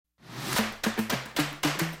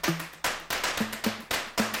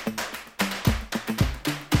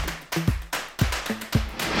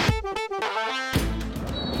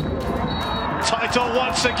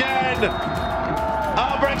once again,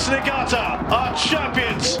 Albirex Niigata are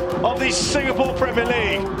champions of the Singapore Premier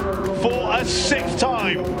League for a sixth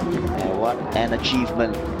time. What an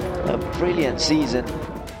achievement. A brilliant season.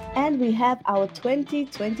 And we have our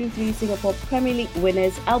 2023 Singapore Premier League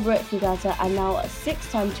winners. Albirex Niigata are now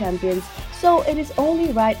six-time champions, so it is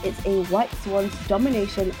only right it's a White Swans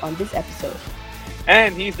domination on this episode.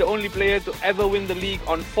 And he's the only player to ever win the league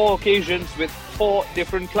on 4 occasions with 4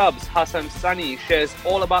 different clubs. Hassan Sunny shares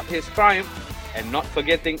all about his triumph, and not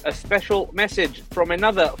forgetting a special message from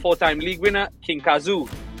another 4-time league winner, King Kazu.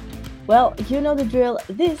 Well, you know the drill.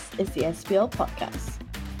 This is the SPL Podcast.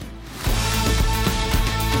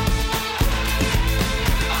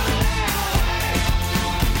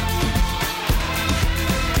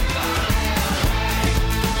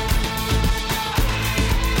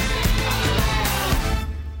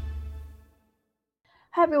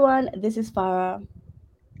 Hi everyone, this is Farah.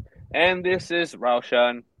 And this is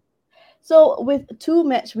Raushan. So with 2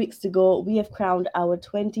 match weeks to go, we have crowned our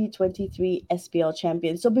 2023 SPL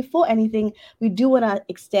champion. So before anything, we do want to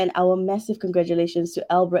extend our massive congratulations to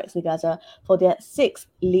Albirex Niigata for their 6th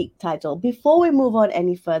league title. Before we move on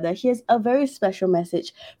any further, here's a very special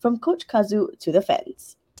message from Coach Kazu to the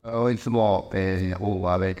fans. Thank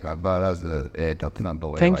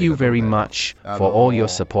you very much for all your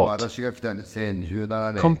support.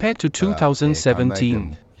 Compared to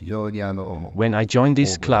 2017, when I joined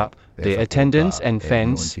this club, the attendance and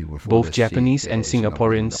fans, both Japanese and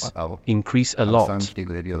Singaporeans, increased a lot.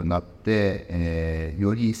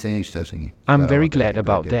 I'm very glad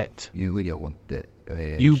about that.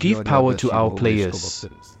 You give power to our players.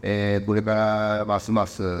 We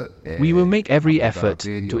will make every effort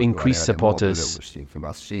to increase supporters.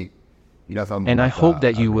 And I hope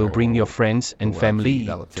that you will bring your friends and family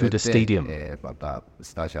to the stadium.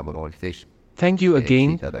 Thank you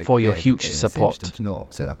again for your huge support.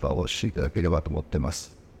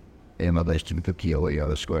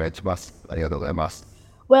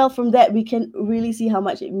 Well, from that, we can really see how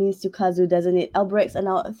much it means to Kazu, doesn't it? Albirex are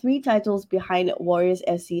now 3 titles behind Warriors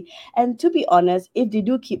FC. And to be honest, if they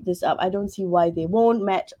do keep this up, I don't see why they won't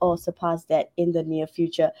match or surpass that in the near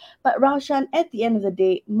future. But Raushan, at the end of the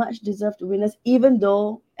day, much deserved winners, even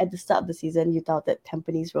though at the start of the season, you touted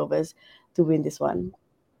Tampines Rovers to win this one.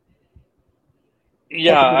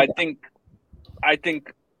 Yeah, I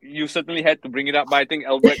think you certainly had to bring it up, but I think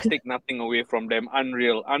Albirex take nothing away from them.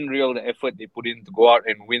 Unreal the effort they put in to go out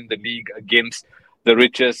and win the league against the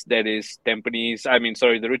riches that is Tampines.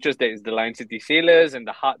 The riches that is the Lion City Sailors and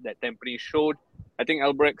the heart that Tampines showed. I think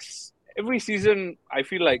Albirex, every season, I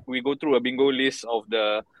feel like we go through a bingo list of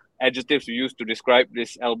the adjectives we use to describe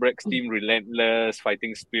this Albirex team: relentless,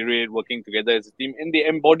 fighting spirit, working together as a team, and they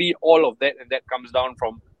embody all of that, and that comes down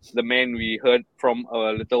from the man we heard from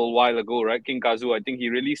a little while ago, right? King Kazu. I think he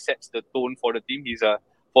really sets the tone for the team. He's a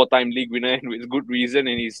 4-time league winner and with good reason,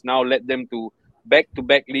 and he's now led them to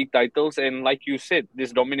back-to-back league titles. And like you said,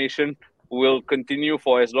 this domination will continue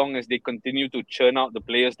for as long as they continue to churn out the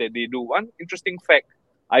players that they do. One interesting fact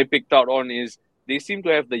I picked out on is they seem to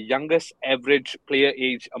have the youngest average player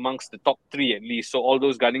age amongst the top 3 at least. So all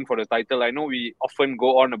those gunning for the title, I know we often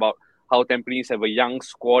go on about how Tampines have a young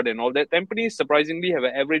squad and all that. Tampines surprisingly have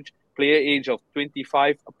an average player age of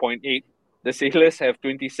 25.8. The Sailors have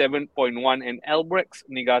 27.1 and Albirex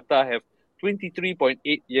Niigata have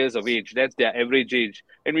 23.8 years of age. That's their average age.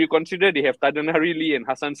 And we consider they have Tadanari Lee and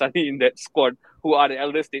Hassan Sunny in that squad, who are the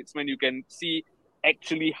elder statesmen. You can see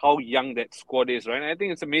actually how young that squad is, right? And I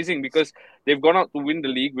think it's amazing because they've gone out to win the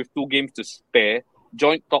league with 2 games to spare,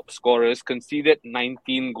 joint top scorers, conceded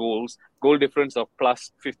 19 goals, goal difference of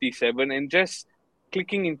plus 57, and just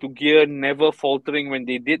clicking into gear, never faltering. When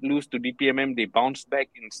they did lose to DPMM, they bounced back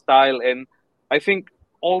in style. And I think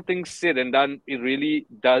all things said and done, it really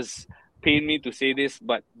does pain me to say this,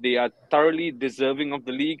 but they are thoroughly deserving of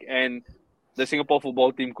the league, and the Singapore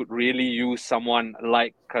football team could really use someone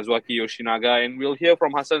like Kazuaki Yoshinaga. And we'll hear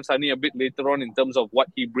from Hassan Sunny a bit later on in terms of what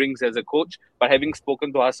he brings as a coach. But having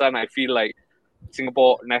spoken to Hassan, I feel like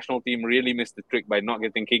Singapore national team really missed the trick by not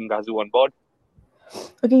getting King Kazu on board.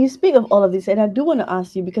 Okay, you speak of all of this, and I do want to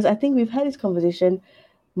ask you, because I think we've had this conversation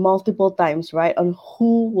multiple times, right, on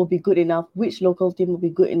who will be good enough, which local team will be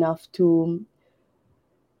good enough to,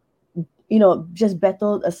 just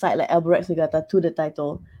battle a side like Albirex Niigata to the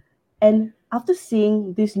title. And after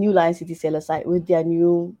seeing this new Lion City Sailor side with their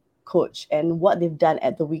new coach and what they've done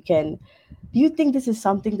at the weekend, do you think this is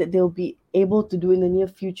something that they'll be able to do in the near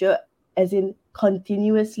future, as in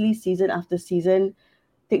continuously, season after season,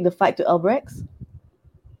 take the fight to Albirex?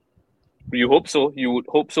 You hope so. You would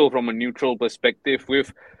hope so from a neutral perspective.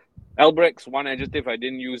 With Albirex, one adjective I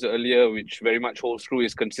didn't use earlier, which very much holds true,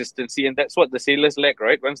 is consistency. And that's what the Sailors lack,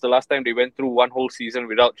 right? When's the last time they went through one whole season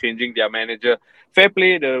without changing their manager? Fair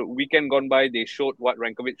play, the weekend gone by, they showed what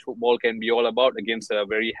Rankovic football can be all about against a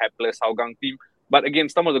very hapless Hougang team. But again,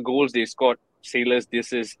 some of the goals they scored, Sailors,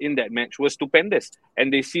 this is in that match, were stupendous.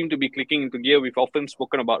 And they seem to be clicking into gear. We've often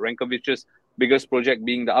spoken about Rankovic's biggest project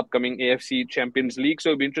being the upcoming AFC Champions League. So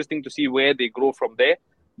it'll be interesting to see where they grow from there.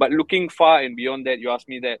 But looking far and beyond that, you asked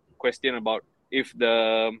me that question about if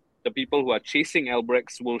the people who are chasing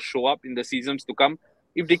Albirex will show up in the seasons to come.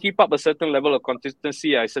 If they keep up a certain level of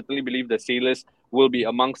consistency, I certainly believe the Sailors will be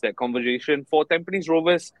amongst that conversation. For Tampines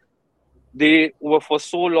Rovers, they were for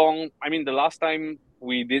so long. I mean, the last time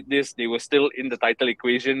we did this, they were still in the title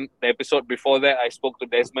equation. The episode before that, I spoke to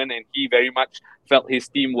Desmond and he very much felt his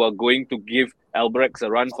team were going to give Albirex a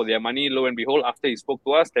run for their money. Lo and behold, after he spoke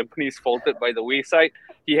to us, Tampines faltered by the wayside.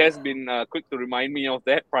 He has been quick to remind me of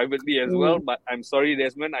that privately as well. But I'm sorry,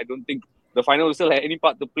 Desmond, I don't think the final still had any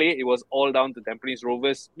part to play. It was all down to Tampines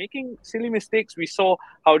Rovers making silly mistakes. We saw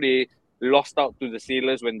how they lost out to the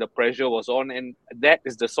Sailors when the pressure was on. And that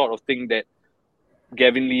is the sort of thing that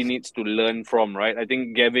Gavin Lee needs to learn from, right? I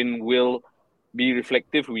think Gavin will be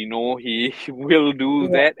reflective. We know he will do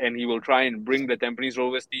that, and he will try and bring the Tampines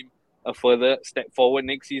Rovers team a further step forward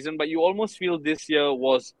next season. But you almost feel this year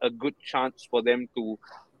was a good chance for them to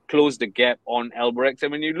close the gap on Albirex.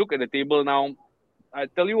 And when you look at the table now, I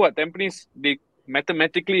tell you what, Tampines,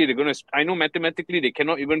 I know mathematically they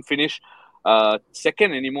cannot even finish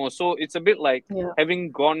second anymore. So it's a bit like having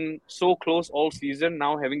gone so close all season,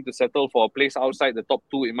 now having to settle for a place outside the top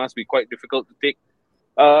two, it must be quite difficult to take.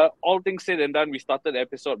 All things said and done, we started the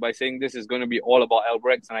episode by saying this is going to be all about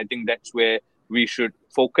Albirex, and I think that's where we should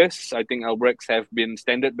focus. I think Albirex have been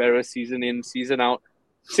standard bearers season in, season out.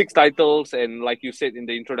 6 titles, and like you said in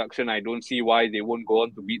the introduction, I don't see why they won't go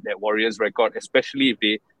on to beat that Warriors record, especially if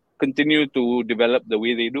they continue to develop the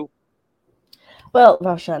way they do. Well,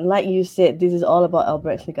 Raushan, like you said, this is all about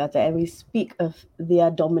Albirex Niigata, and we speak of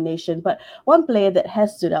their domination. But one player that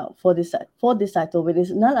has stood out for this title win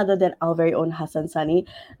is none other than our very own Hassan Sunny.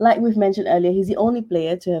 Like we've mentioned earlier, he's the only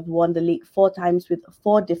player to have won the league 4 times with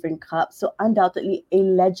 4 different cups, so undoubtedly a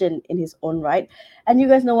legend in his own right. And you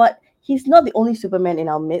guys know what? He's not the only Superman in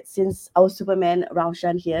our midst, since our Superman,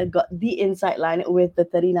 Raushan here, got the inside line with the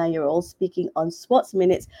 39-year-old speaking on Sports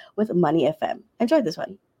Minutes with Money FM. Enjoy this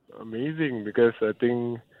one. Amazing, because I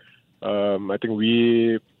think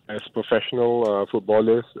we as professional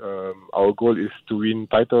footballers, our goal is to win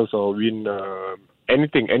titles or win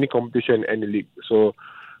anything, any competition, any league. So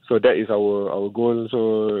that is our goal.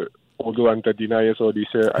 So although I'm 39 years old this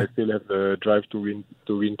year, I still have the drive to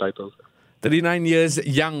win titles. 39 years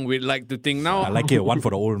young, we'd like to think now. I like it, one for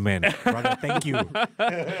the old man. Brother, thank you.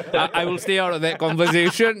 I will stay out of that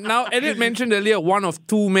conversation. Now, Elliot mentioned earlier one of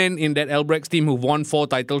 2 men in that Albirex team who've won 4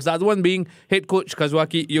 titles. The other one being head coach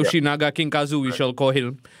Kazuaki Yoshinaga, King Kazu, we shall call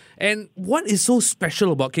him. And what is so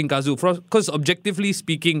special about King Kazu? Because objectively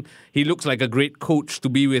speaking, he looks like a great coach to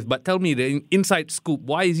be with. But tell me the inside scoop.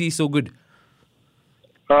 Why is he so good?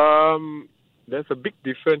 There's a big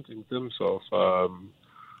difference in terms of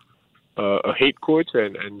a head coach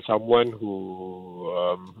and someone who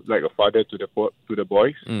like a father to the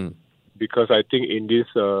boys, because I think in this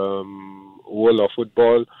world of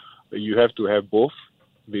football you have to have both,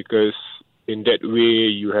 because in that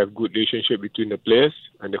way you have good relationship between the players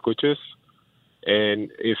and the coaches.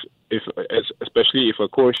 And especially if a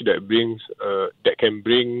coach that can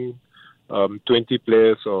bring 20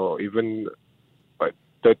 players or even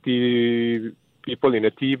 30 people in a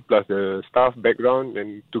team plus the staff background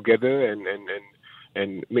and together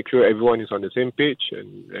and make sure everyone is on the same page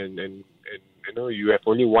and you know, you have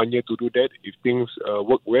only 1 year to do that. If things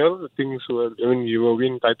work well, you will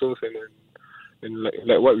win titles and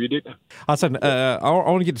like what we did. Hassan, I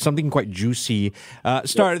want to get something quite juicy.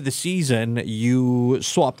 Start of the season, you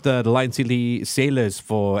swapped the Lion City Sailors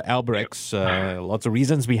for Albirex. Lots of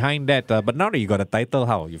reasons behind that. But now that you got a title,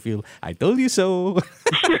 how you feel? I told you so.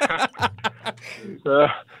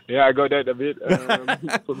 Yeah, I got that a bit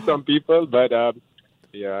from some people, but I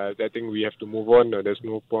think we have to move on. There's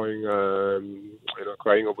no point,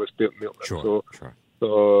 crying over spilled milk. Sure.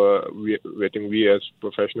 So I think we as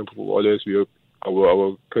professional footballers,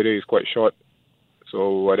 our career is quite short.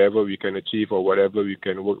 So whatever we can achieve or whatever we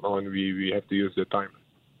can work on, we have to use the time.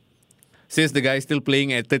 Says the guy still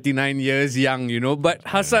playing at 39 years young, you know. But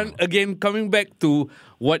Hassan, again, coming back to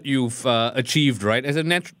what you've achieved, right? As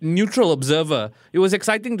a neutral observer, it was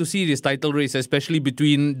exciting to see this title race, especially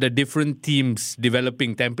between the different teams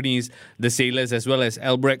developing, Tampines, the Sailors, as well as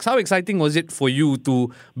Albirex. How exciting was it for you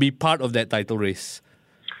to be part of that title race?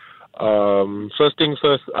 First thing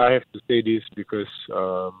first, I have to say this because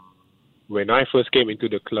when I first came into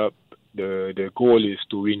the club, the goal is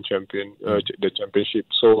to win the championship.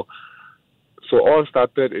 So all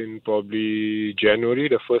started in probably January,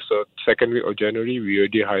 the first or second week of January. We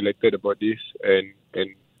already highlighted about this, and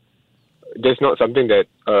there's not something that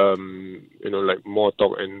like more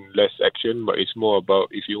talk and less action, but it's more about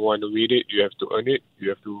if you want to win it, you have to earn it. You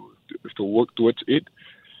have to work towards it.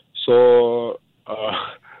 So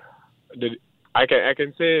I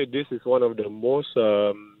can say this is one of the most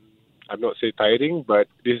I'm not say tiring, but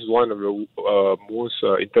this is one of the most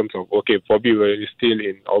in terms of probably we're still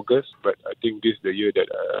in August, but I think this is the year that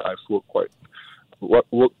I've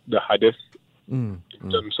worked the hardest in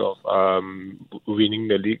terms of winning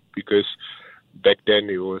the league, because back then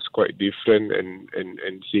it was quite different,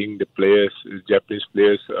 and seeing the players, Japanese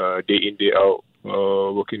players, day in day out,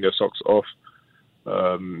 working their socks off,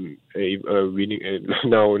 winning, and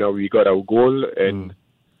now we got our goal. And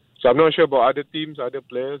so I'm not sure about other teams, other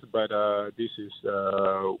players, but this is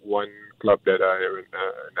one club that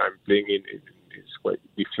I'm playing in. It's quite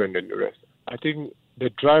different than the rest. I think the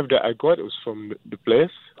drive that I got was from the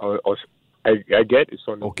players, or I get it's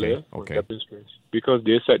from the players, from Japanese players, because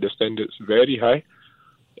they set the standards very high,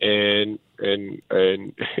 and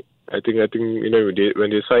I think when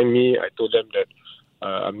they signed me, I told them that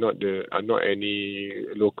I'm not any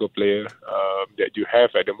local player that you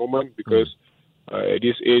have at the moment, because at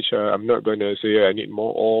this age I'm not gonna say I need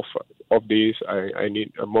more off days. I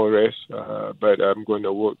need more rest, but I'm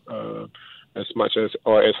gonna work as much as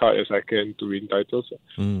or as hard as I can to win titles.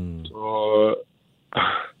 So.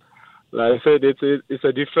 Like I said, it's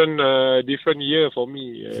a different year for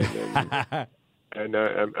me, and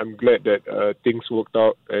I'm glad that things worked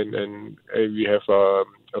out, and we have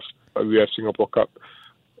Singapore Cup,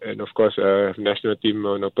 and of course national team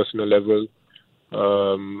on a personal level.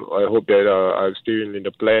 I hope that I'm still in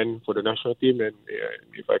the plan for the national team, and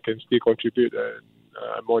if I can still contribute,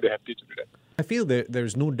 I'm more than happy to do that. I feel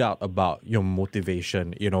there's no doubt about your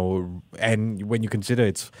motivation, and when you consider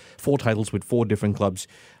it's 4 titles with 4 different clubs,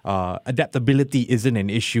 adaptability isn't an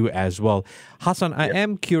issue as well. Hassan, I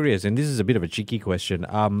am curious, and this is a bit of a cheeky question.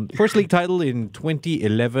 First league title in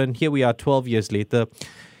 2011, here we are 12 years later.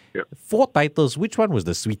 4 titles, which one was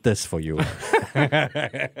the sweetest for you?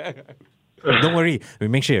 Don't worry, we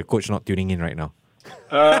make sure your coach not tuning in right now.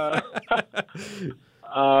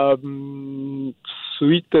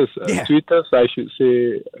 Sweetest, I should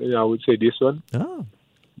say. I would say this one,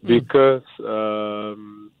 because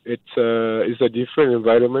it's a different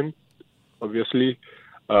environment. Obviously,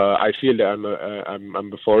 I feel that I'm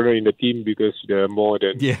a foreigner in the team because there are more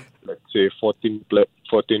than let's say 14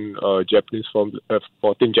 Japanese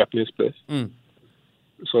players.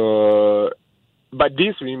 So, but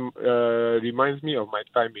this reminds me of my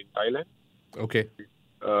time in Thailand. Okay.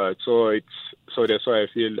 So that's why I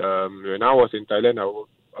feel when I was in Thailand, I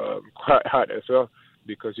worked quite hard as well,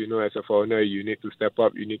 because as a foreigner you need to step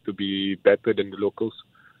up, you need to be better than the locals.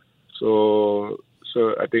 So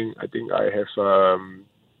I think I have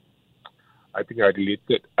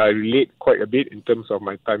I relate quite a bit in terms of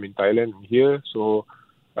my time in Thailand and here. So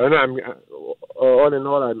I don't know. All in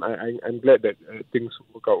all, I'm glad that things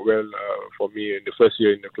work out well for me in the first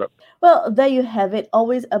year in the club. Well, there you have it.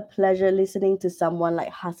 Always a pleasure listening to someone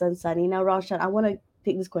like Hassan Sunny. Now, Raushan, I want to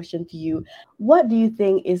take this question to you. What do you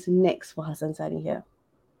think is next for Hassan Sunny here?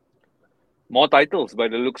 More titles by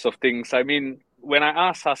the looks of things. I mean, when I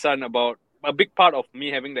asked Hassan about a big part of me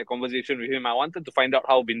having that conversation with him, I wanted to find out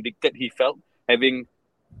how vindicted he felt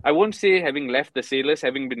I won't say having left the Sailors,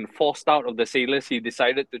 having been forced out of the Sailors, he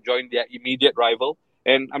decided to join their immediate rival.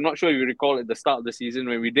 And I'm not sure if you recall at the start of the season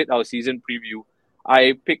when we did our season preview,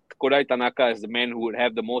 I picked Kodai Tanaka as the man who would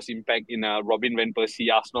have the most impact in a Robin Van Persie,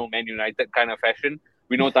 Arsenal, Man United kind of fashion.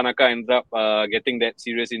 We know Tanaka ended up getting that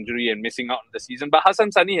serious injury and missing out on the season. But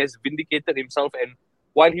Hassan Sunny has vindicated himself, and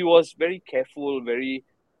while he was very careful, very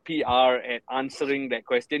PR at answering that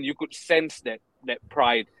question, you could sense that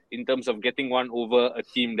pride in terms of getting one over a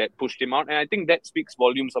team that pushed him out. And I think that speaks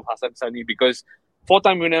volumes of Hassan Sunny, because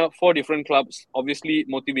 4-time winner, 4 different clubs. Obviously,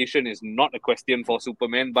 motivation is not a question for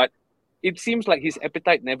Superman, but it seems like his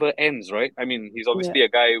appetite never ends, right? I mean, he's obviously a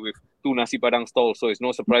guy with 2 nasi padang stalls, so it's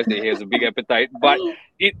no surprise that he has a big appetite. But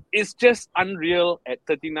it is just unreal. At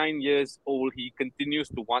 39 years old, he continues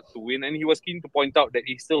to want to win. And he was keen to point out that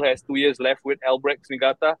he still has 2 years left with Albirex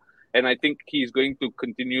Niigata. And I think he's going to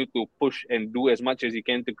continue to push and do as much as he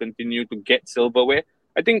can to continue to get silverware.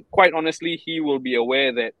 I think, quite honestly, he will be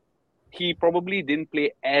aware that he probably didn't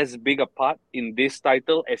play as big a part in this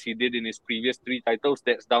title as he did in his previous 3 titles.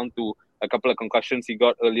 That's down to a couple of concussions he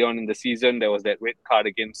got early on in the season. There was that red card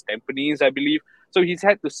against Tampines, I believe. So he's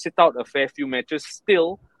had to sit out a fair few matches.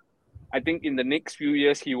 Still, I think in the next few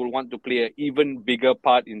years, he will want to play an even bigger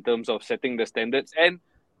part in terms of setting the standards. And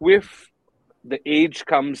with the age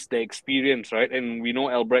comes the experience, right? And we know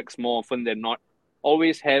Albirex more often than not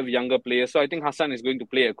always have younger players. So I think Hassan is going to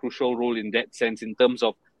play a crucial role in that sense in terms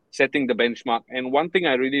of setting the benchmark. And one thing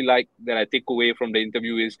I really like that I take away from the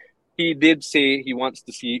interview is he did say he wants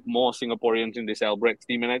to see more Singaporeans in this Albirex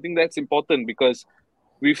team. And I think that's important because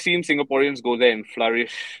we've seen Singaporeans go there and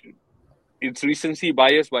flourish. It's recency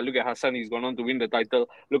bias, but look at Hassan. He's gone on to win the title.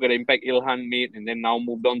 Look at the impact Ilhan made and then now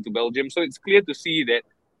moved on to Belgium. So it's clear to see that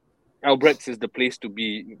Albirex is the place to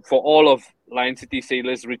be. For all of Lion City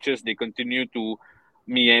Sailors' riches, they continue to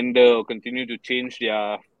meander or continue to change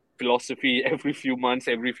their philosophy every few months,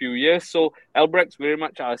 every few years. So Albirex very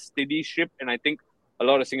much are a steady ship, and I think a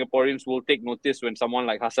lot of Singaporeans will take notice when someone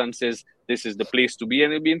like Hassan says this is the place to be,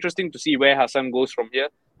 and it'll be interesting to see where Hassan goes from here.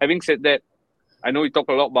 Having said that, I know we talk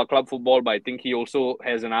a lot about club football, but I think he also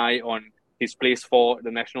has an eye on his place for the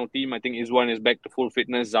national team. I think Izwan is back to full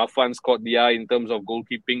fitness. Zafan's caught the eye in terms of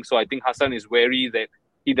goalkeeping. So I think Hassan is wary that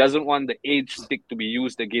he doesn't want the age stick to be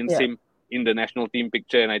used against him in the national team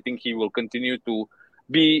picture. And I think he will continue to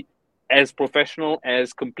be as professional,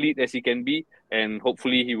 as complete as he can be. And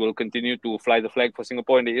hopefully he will continue to fly the flag for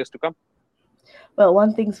Singapore in the years to come. Well,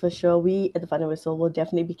 one thing's for sure, we at the Final Whistle will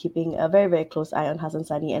definitely be keeping a very, very close eye on Hassan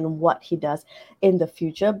Sunny and what he does in the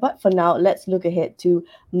future. But for now, let's look ahead to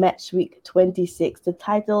match week 26. The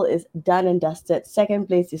title is done and dusted. Second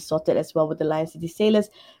place is sorted as well with the Lion City Sailors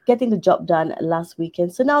getting the job done last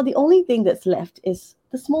weekend. So now the only thing that's left is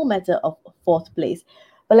the small matter of fourth place.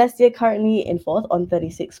 Balestier currently in fourth on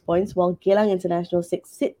 36 points, while Geylang International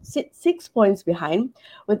sits 6 points behind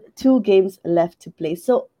with 2 games left to play.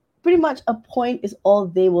 So pretty much a point is all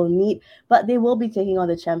they will need, but they will be taking on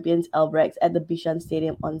the champions Albirex at the Bishan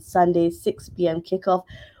Stadium on Sunday, 6 p.m. kickoff.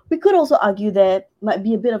 We could also argue there might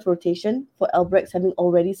be a bit of rotation for Albirex having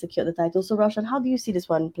already secured the title. So Roshan, how do you see this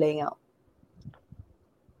one playing out?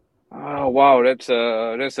 Oh, wow, that's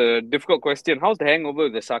a difficult question. How's the hangover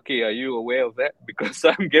with the sake? Are you aware of that? Because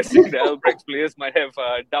I'm guessing the Albirex players might have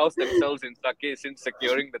doused themselves in sake since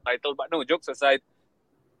securing the title. But no, jokes aside,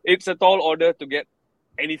 it's a tall order to get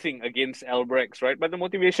anything against Albirex, right? But the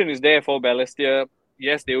motivation is there for Balestier.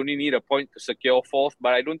 Yes, they only need a point to secure fourth,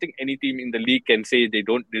 but I don't think any team in the league can say they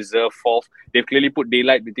don't deserve fourth. They've clearly put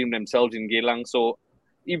daylight between themselves in Geylang. So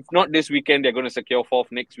if not this weekend, they're going to secure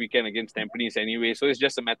fourth next weekend against Tampines anyway. So it's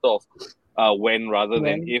just a matter of when rather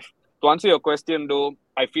than if. To answer your question though,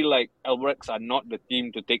 I feel like Albirex are not the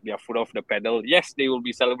team to take their foot off the pedal. Yes, they will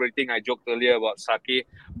be celebrating. I joked earlier about sake,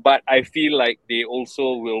 but I feel like they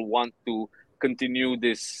also will want to continue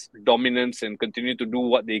this dominance and continue to do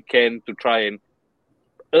what they can to try and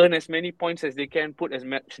earn as many points as they can, put as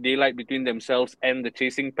much daylight between themselves and the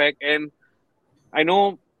chasing pack. And I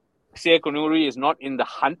know Sia Konuri is not in the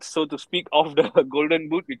hunt, so to speak, of the Golden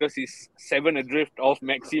Boot because he's 7 adrift of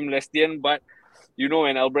Maxime Lestienne, but you know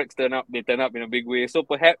when Albirex turn up, they turn up in a big way. So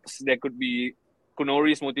perhaps there could be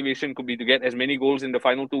Konori's motivation could be to get as many goals in the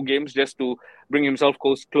final 2 games just to bring himself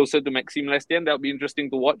closer to Maxime Lestienne. That would be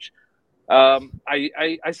interesting to watch.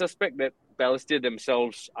 I suspect that Balestier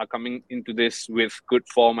themselves are coming into this with good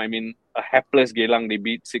form. I mean, a hapless Geylang, they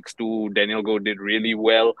beat 6-2. Daniel Goh did really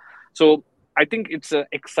well. So I think it's an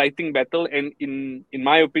exciting battle. And in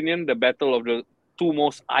my opinion, the battle of the 2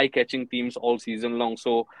 most eye-catching teams all season long.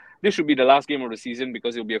 So this should be the last game of the season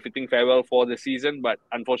because it'll be a fitting farewell for the season. But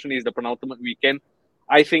unfortunately, it's the penultimate weekend.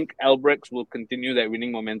 I think Albirex will continue that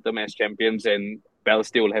winning momentum as champions and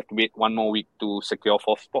Balestier will have to wait 1 more week to secure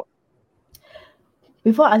 4th spot.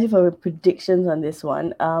 Before I ask you for predictions on this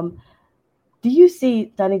one, do you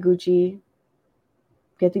see Taniguchi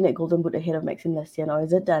getting that golden boot ahead of Maxime Lestienne, or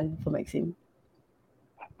is it done for Maxime?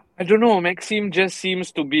 I don't know. Maxime just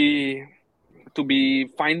seems to be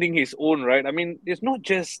finding his own, right? I mean, it's not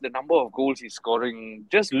just the number of goals he's scoring.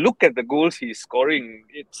 Just look at the goals he's scoring.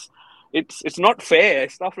 It's not fair.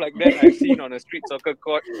 Stuff like that I've seen on a street soccer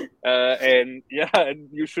court. And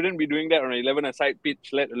you shouldn't be doing that on an 11-a-side pitch,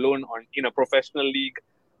 let alone in a professional league.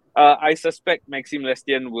 I suspect Maxime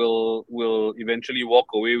Lestienne will eventually walk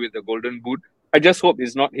away with the golden boot. I just hope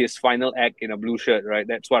it's not his final act in a blue shirt, right?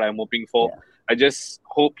 That's what I'm hoping for. Yeah. I just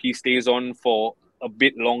hope he stays on for a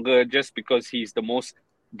bit longer just because he's the most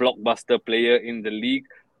blockbuster player in the league.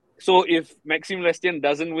 So if Maxime Lestienne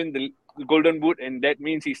doesn't win the golden boot and that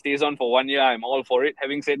means he stays on for 1 year, I'm all for it.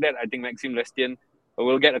 Having said that, I think Maxime Lestienne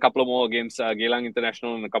will get a couple of more against Geylang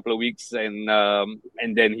International in a couple of weeks and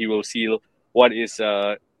then he will seal what is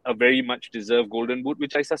a very much deserved Golden Boot,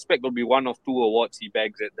 which I suspect will be one of 2 awards he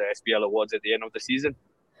bags at the SPL Awards at the end of the season.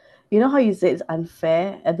 You know how you say it's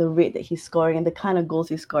unfair at the rate that he's scoring and the kind of goals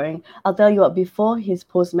he's scoring? I'll tell you what, before his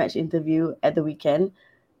post-match interview at the weekend,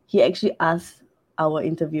 he actually asked our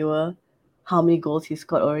interviewer how many goals he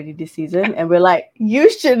scored already this season. And we're like, you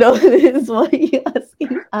should know this. Why are you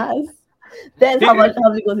asking us? That's how many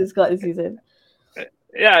goals he scored this season.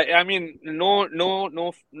 Yeah, I mean, no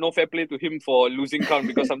fair play to him for losing count,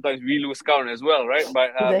 because sometimes we lose count as well, right? But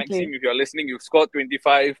Exactly. Maxime, if you're listening, you've scored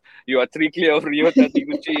 25, you are 3 clear of Rio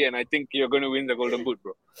Tatiguchi, and I think you're going to win the Golden Boot,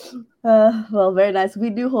 bro. Well, very nice. We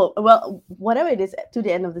do hope. Well, whatever it is, to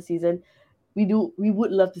the end of the season, we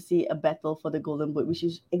would love to see a battle for the Golden Boot, which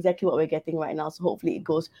is exactly what we're getting right now. So hopefully it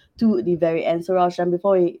goes to the very end. So Raushan,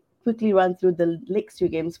 before we quickly run through the next 2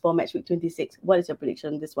 games for match week 26, what is your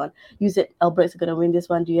prediction on this one? You said Albirex are going to win this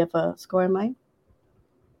one. Do you have a score in mind?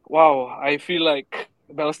 Wow, I feel like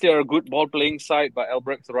Balestier are a good ball-playing side, but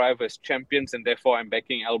Albirex arrive as champions, and therefore I'm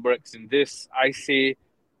backing Albirex in this. I say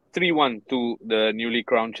 3-1 to the newly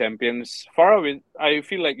crowned champions. Farah, I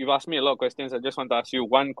feel like you've asked me a lot of questions. I just want to ask you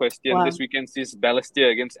one question. Wow. This weekend sees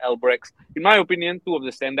Balestier against Albirex. In my opinion, 2 of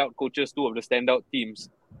the standout coaches, 2 of the standout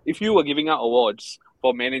teams. If you were giving out awards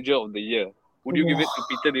for Manager of the Year, would you give it to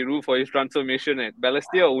Peter Leroux for his transformation at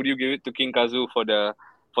Balestier, or would you give it to King Kazu for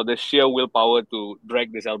the sheer willpower to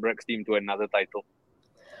drag this Albirex team to another title?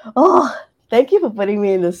 Oh, thank you for putting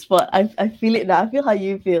me in the spot. I feel it now. I feel how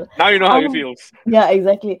you feel. Now you know how you feel. Yeah,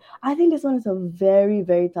 exactly. I think this one is a very,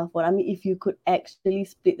 very tough one. I mean, if you could actually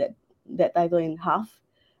split that title in half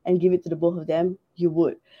and give it to the both of them, you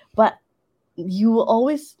would. But you will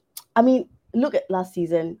always, I mean, look at last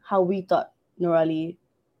season, how we thought Norali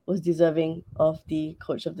was deserving of the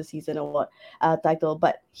Coach of the Season award title,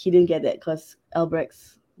 but he didn't get that because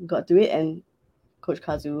Albirex got to it and Coach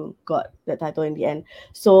Kazu got that title in the end.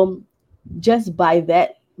 So just by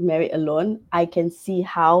that merit alone, I can see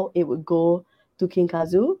how it would go to King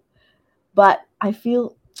Kazu. But I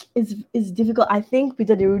feel it's difficult. I think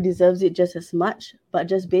Peter Leroux deserves it just as much, but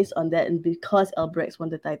just based on that and because Albirex won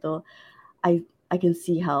the title, I can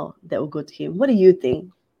see how that will go to him. What do you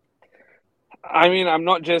think? I mean, I'm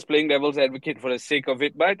not just playing devil's advocate for the sake of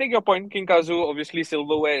it, but I take your point. King Kazu, obviously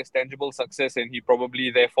silverware is tangible success and he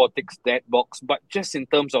probably therefore ticks that box. But just in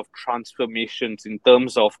terms of transformations, in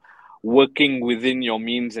terms of working within your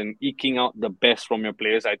means and eking out the best from your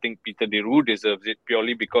players, I think Peter Leroux deserves it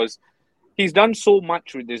purely because he's done so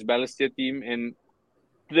much with this Balestier team. And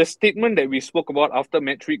the statement that we spoke about after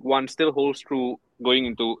match week 1 still holds true going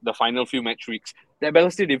into the final few match weeks. That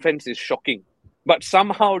Balestier defense is shocking. But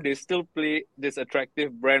somehow they still play this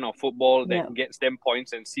attractive brand of football that gets them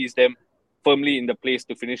points and sees them firmly in the place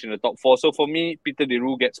to finish in the top 4. So for me, Peter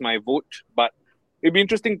Leroux gets my vote. But it'd be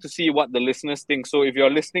interesting to see what the listeners think. So if you're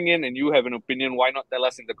listening in and you have an opinion, why not tell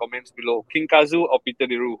us in the comments below? King Kazu or Peter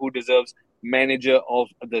Leroux, who deserves Manager of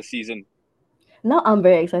the Season? Now I'm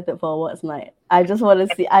very excited for awards night. I just want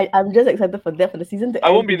to see. I'm just excited for that, for the season to I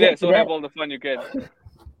end. won't be there, so have all the fun you can.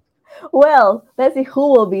 Well, let's see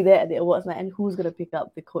who will be there at the awards night and who's going to pick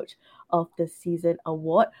up the Coach of the Season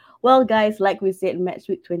award. Well, guys, like we said, match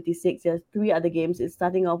week 26, there's 3 other games. It's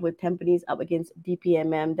starting off with Tampines up against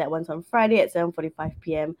DPMM. That one's on Friday at 7:45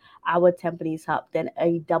 p.m. Our Tampines Hub. Then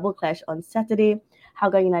a double clash on Saturday.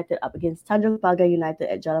 Hougang United up against Tanjung Pagar United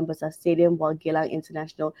at Jalan Besar Stadium, while Geylang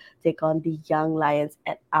International take on the Young Lions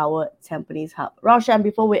at our Tampines Hub. Raushan,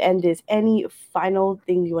 before we end this, any final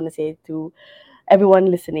thing you want to say to everyone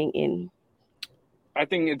listening in? I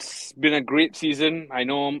think it's been a great season. I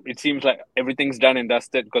know it seems like everything's done and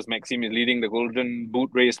dusted because Maxime is leading the Golden Boot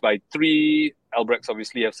race by 3. Albirex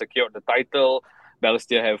obviously have secured the title.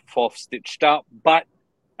 Balestier have 4th stitched up. But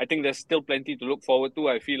I think there's still plenty to look forward to.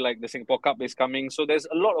 I feel like the Singapore Cup is coming. So there's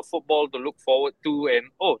a lot of football to look forward to. And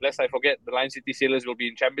lest I forget, the Lion City Sailors will be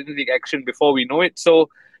in Champions League action before we know it. So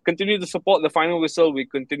continue to support the Final Whistle. We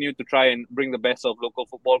continue to try and bring the best of local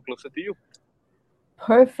football closer to you.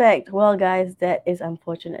 Perfect. Well, guys, that is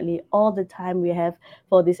unfortunately all the time we have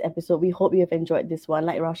for this episode. We hope you have enjoyed this one.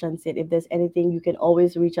 Like Raushan said, if there's anything, you can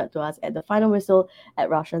always reach out to us at the Final Whistle, at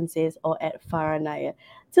Raushan Says, or at Farah Naya.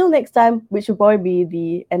 Till next time, which will probably be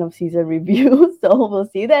the end of season review. So we'll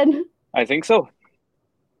see you then. I think so.